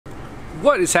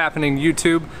What is happening,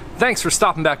 YouTube? Thanks for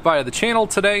stopping back by the channel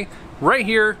today, right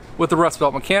here with the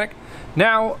Therustbeltmechanic.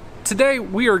 Now, today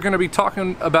we are going to be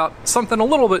talking about something a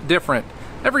little bit different.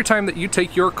 Every time that you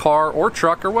take your car or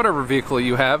truck or whatever vehicle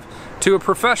you have to a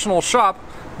professional shop,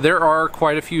 there are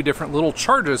quite a few different little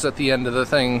charges at the end of the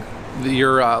thing,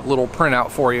 your little printout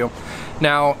for you.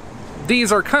 Now,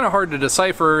 these are kind of hard to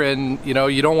decipher, and you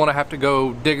don't want to have to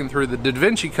go digging through the Da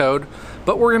Vinci Code,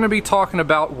 but we're going to be talking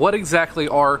about what exactly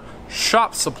are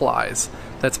shop supplies.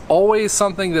 That's always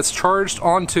something that's charged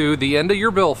onto the end of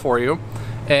your bill for you,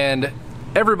 and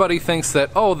everybody thinks that,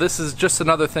 oh, this is just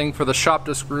another thing for the shop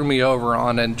to screw me over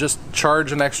on and just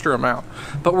charge an extra amount.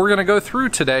 But we're going to go through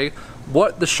today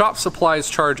what the shop supplies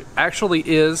charge actually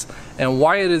is and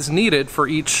why it is needed for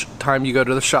each time you go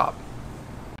to the shop.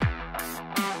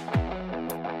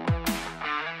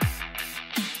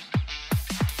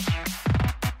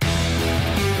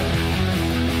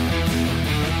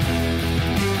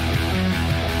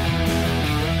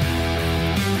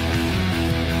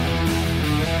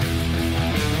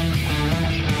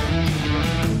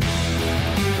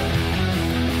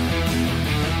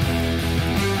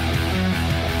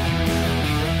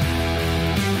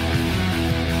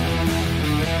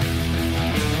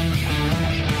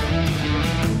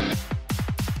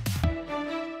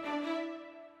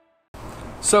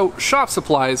 So shop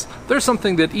supplies, they're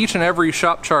something that each and every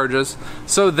shop charges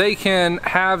so they can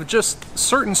have just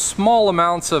certain small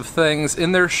amounts of things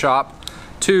in their shop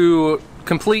to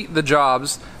complete the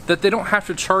jobs that they don't have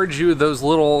to charge you those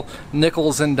little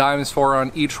nickels and dimes for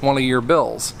on each one of your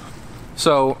bills.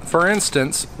 So for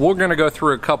instance, we're going to go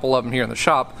through a couple of them here in the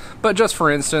shop, but just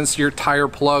for instance, your tire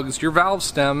plugs, your valve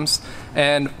stems,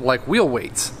 and like wheel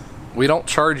weights. We don't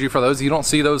charge you for those, you don't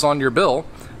see those on your bill,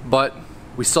 but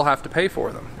we still have to pay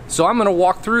for them. So I'm going to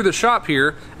walk through the shop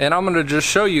here and I'm going to just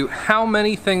show you how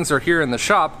many things are here in the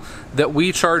shop that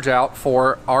we charge out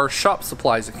for our shop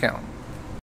supplies account.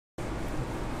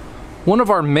 One of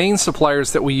our main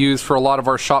suppliers that we use for a lot of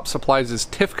our shop supplies is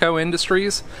Tifco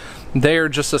Industries. They are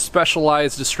just a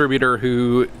specialized distributor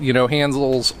who,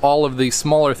 handles all of the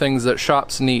smaller things that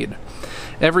shops need.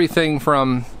 Everything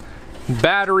from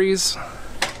batteries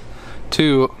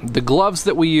to the gloves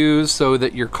that we use so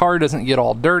that your car doesn't get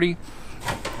all dirty.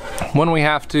 When we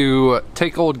have to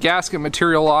take old gasket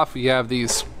material off, we have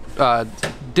these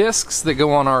discs that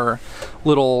go on our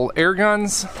little air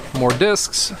guns, more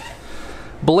discs,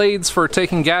 blades for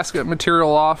taking gasket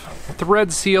material off,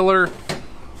 thread sealer.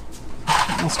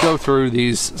 Let's go through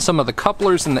these, some of the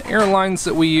couplers and the airlines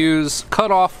that we use,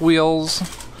 cut-off wheels,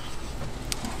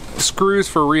 screws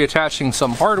for reattaching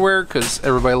some hardware because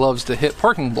everybody loves to hit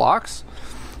parking blocks,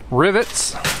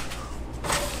 rivets,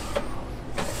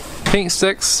 paint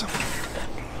sticks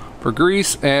for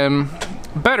grease, and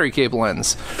battery cable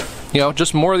ends.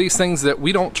 Just more of these things that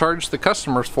we don't charge the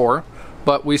customers for,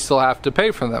 but we still have to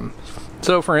pay for them.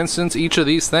 So for instance, each of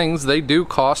these things, they do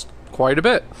cost quite a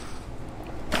bit.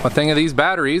 A thing of these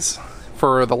batteries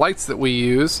for the lights that we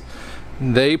use,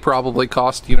 they probably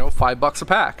cost, $5 a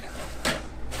pack.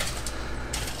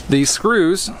 These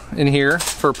screws in here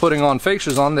for putting on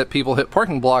fascias on that people hit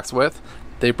parking blocks with,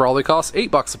 they probably cost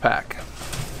 $8 a pack.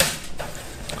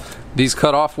 These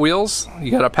cut-off wheels,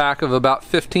 you got a pack of about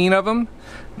 15 of them.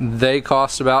 They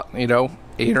cost about, $8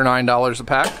 or $9 a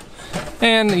pack.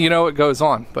 And it goes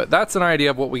on. But that's an idea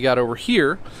of what we got over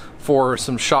here for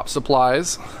some shop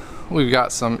supplies. We've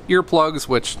got some earplugs,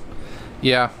 which,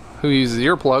 yeah, who uses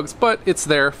earplugs? But it's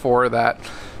there for that.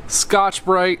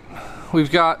 Scotch-Brite.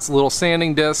 We've got little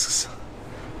sanding discs,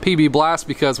 PB Blast,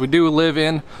 because we do live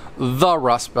in the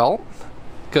Rust Belt,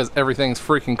 because everything's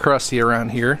freaking crusty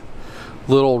around here.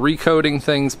 Little recoating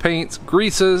things, paints,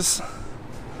 greases.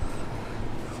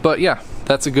 But yeah,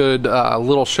 that's a good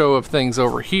little show of things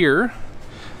over here.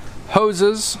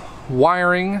 Hoses,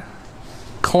 wiring,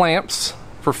 clamps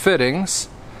for fittings.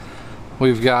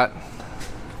 We've got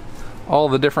all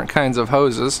the different kinds of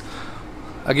hoses.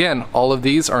 Again, all of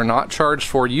these are not charged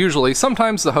for usually.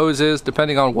 Sometimes the hose is,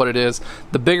 depending on what it is.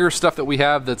 The bigger stuff that we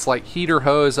have that's like heater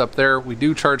hose up there, we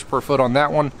do charge per foot on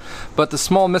that one. But the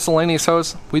small miscellaneous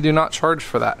hose, we do not charge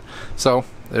for that. So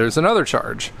there's another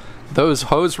charge. Those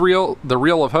hose reel, the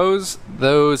reel of hose,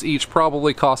 those each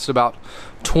probably cost about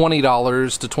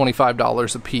 $20 to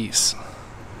 $25 a piece.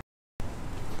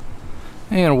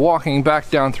 And walking back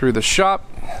down through the shop,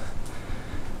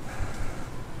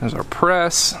 there's our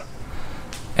press.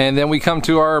 And then we come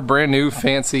to our brand new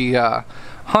fancy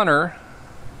Hunter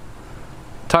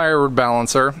tire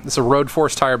balancer. It's a Road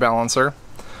Force tire balancer.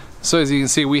 So as you can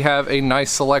see, we have a nice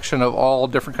selection of all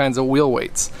different kinds of wheel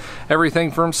weights.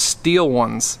 Everything from steel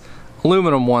ones,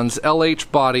 aluminum ones,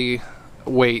 LH body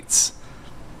weights,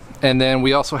 And then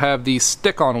we also have these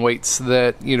stick-on weights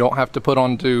that you don't have to put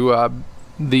onto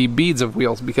the beads of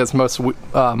wheels, because most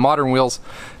modern wheels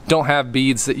don't have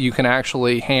beads that you can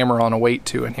actually hammer on a weight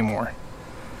to anymore.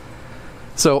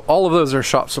 So all of those are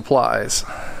shop supplies.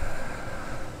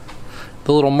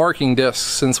 The little marking discs,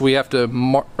 since we have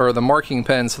to or the marking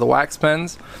pens, the wax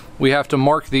pens, we have to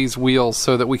mark these wheels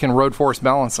so that we can road force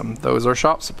balance them. Those are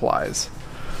shop supplies.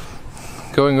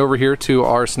 Going over here to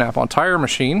our snap-on tire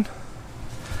machine.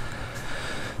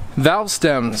 Valve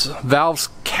stems, valve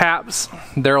caps.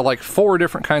 There are like 4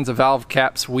 different kinds of valve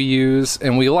caps we use,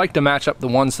 and we like to match up the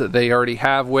ones that they already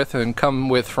have with and come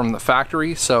with from the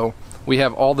factory. So we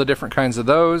have all the different kinds of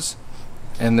those.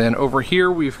 And then over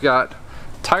here we've got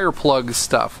tire plug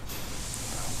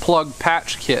stuff, plug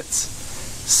patch kits,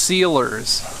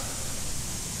 sealers,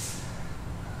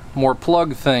 more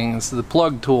plug things, the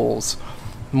plug tools,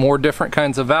 more different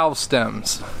kinds of valve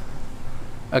stems.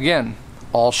 Again,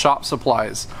 all shop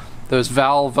supplies. Those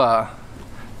valve,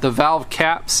 the valve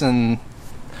caps and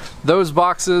those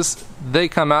boxes, they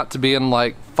come out to being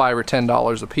like $5 or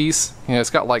 $10 a piece. You know, it's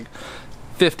got like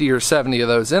 50 or 70 of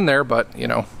those in there, but you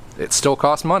know, it still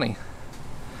costs money.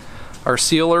 Our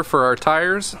sealer for our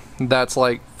tires, that's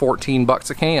like 14 bucks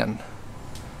a can.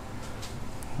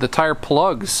 The tire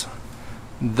plugs,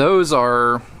 those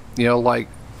are, you know, like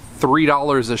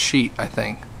 $3 a sheet, I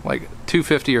think. Like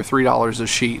 $2.50 or $3 a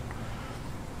sheet.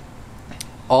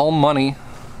 All money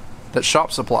that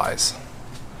shop supplies.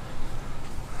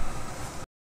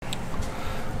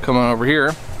 Come on over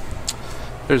here.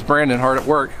 There's Brandon hard at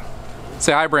work.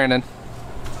 Say hi, Brandon.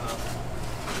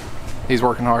 He's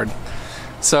working hard.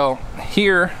 So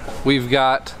here we've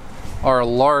got our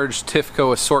large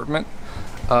Tifco assortment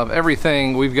of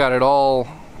everything. We've got it all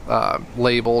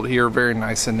labeled here, very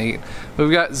nice and neat.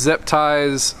 We've got zip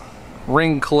ties,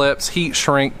 ring clips, heat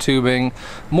shrink tubing,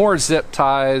 more zip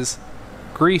ties,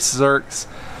 grease zerks,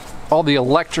 all the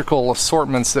electrical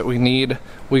assortments that we need.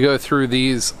 We go through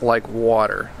these like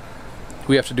water.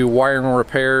 We have to do wiring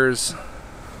repairs.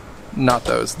 Not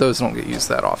those don't get used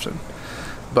that often.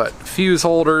 But fuse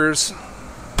holders,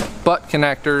 butt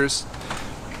connectors.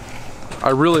 I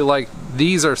really like,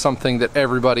 these are something that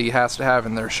everybody has to have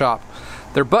in their shop.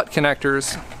 They're butt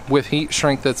connectors with heat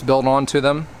shrink that's built onto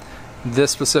them.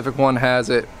 This specific one has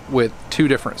it with 2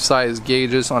 different size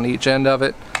gauges on each end of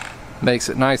it. Makes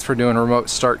it nice for doing remote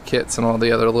start kits and all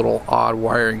the other little odd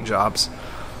wiring jobs.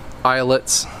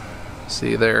 Eyelets,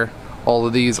 see there, all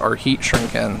of these are heat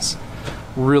shrink ends.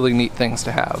 Really neat things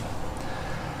to have.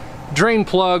 Drain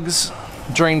plugs,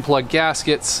 drain plug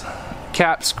gaskets,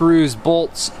 cap screws,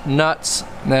 bolts, nuts.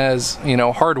 As you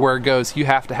know, hardware goes, you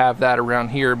have to have that around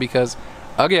here because,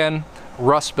 again,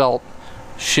 rust belt,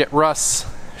 shit rusts,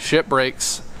 shit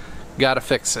breaks, gotta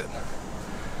fix it.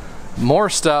 More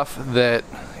stuff that,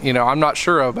 you know, I'm not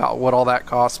sure about what all that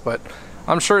costs, but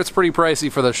I'm sure it's pretty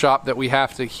pricey for the shop that we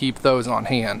have to keep those on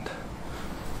hand.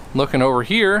 Looking over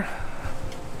here,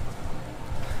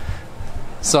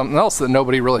 something else that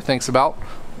nobody really thinks about,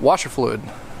 washer fluid.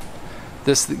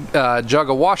 This jug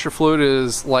of washer fluid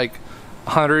is like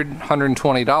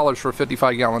 $120 for a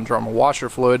 55-gallon drum of washer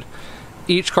fluid.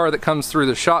 Each car that comes through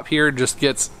the shop here just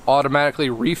gets automatically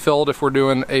refilled if we're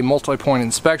doing a multi-point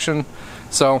inspection.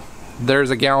 So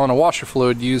there's a gallon of washer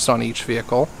fluid used on each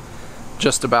vehicle,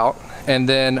 just about. And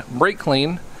then brake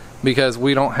clean, because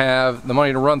we don't have the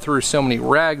money to run through so many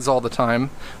rags all the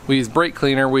time. We use brake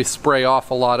cleaner. We spray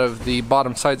off a lot of the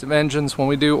bottom sides of engines when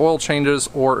we do oil changes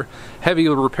or heavy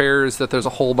repairs that there's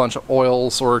a whole bunch of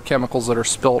oils or chemicals that are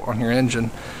spilt on your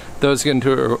engine. Those get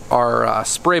into our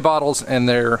spray bottles and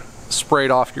they're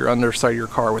sprayed off your underside of your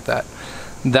car with that.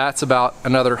 That's about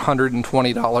another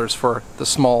 $120 for the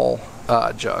small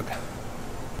jug.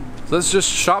 So this just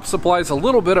shop supplies, a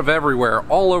little bit of everywhere,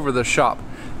 all over the shop.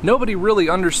 Nobody really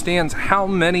understands how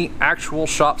many actual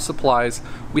shop supplies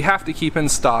we have to keep in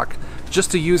stock just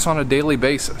to use on a daily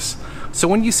basis. So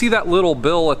when you see that little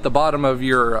bill at the bottom of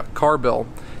your car bill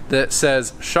that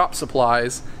says shop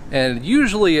supplies, and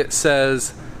usually it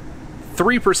says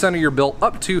 3% of your bill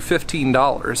up to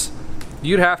 $15,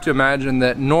 you'd have to imagine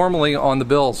that normally on the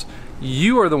bills,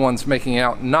 you are the ones making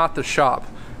out, not the shop.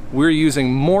 We're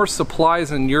using more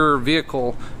supplies in your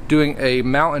vehicle doing a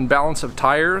mount and balance of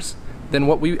tires than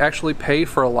what we actually pay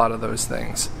for a lot of those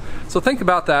things. So think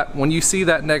about that when you see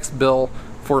that next bill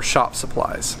for shop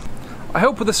supplies. I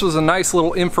hope this was a nice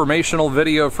little informational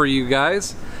video for you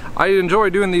guys. I enjoy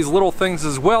doing these little things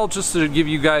as well, just to give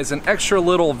you guys an extra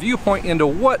little viewpoint into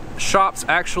what shops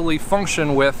actually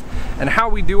function with and how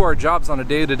we do our jobs on a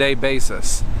day-to-day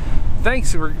basis.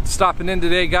 thanks for stopping in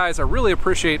today, guys. I really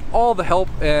appreciate all the help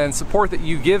and support that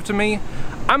you give to me.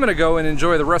 I'm gonna go and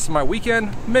enjoy the rest of my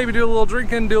weekend, maybe do a little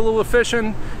drinking, do a little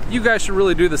fishing. You guys should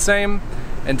really do the same.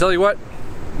 And tell you what,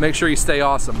 make sure you stay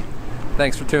awesome.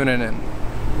 Thanks for tuning in.